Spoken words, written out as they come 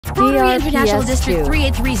Rotary International DRPS District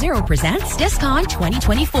 3830 presents Discon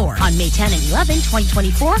 2024 on May 10 and 11,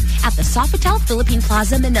 2024 at the Sofitel Philippine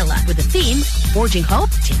Plaza, Manila, with the theme Forging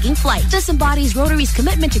Hope, Taking Flight. This embodies Rotary's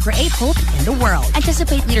commitment to create hope in the world.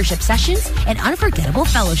 Anticipate leadership sessions and unforgettable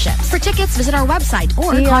fellowships. For tickets, visit our website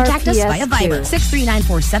or contact us via Viber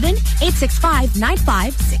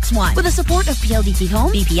 63947-865-9561 with the support of PLDT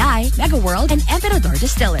Home, BPI, Mega World, and Emperador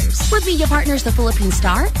Distillers. With media partners the Philippine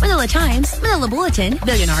Star, Manila Times, Manila Bulletin,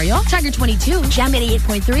 Billionario, Tiger 22, Jam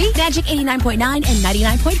 88.3, Magic 89.9, and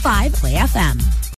 99.5 Play FM.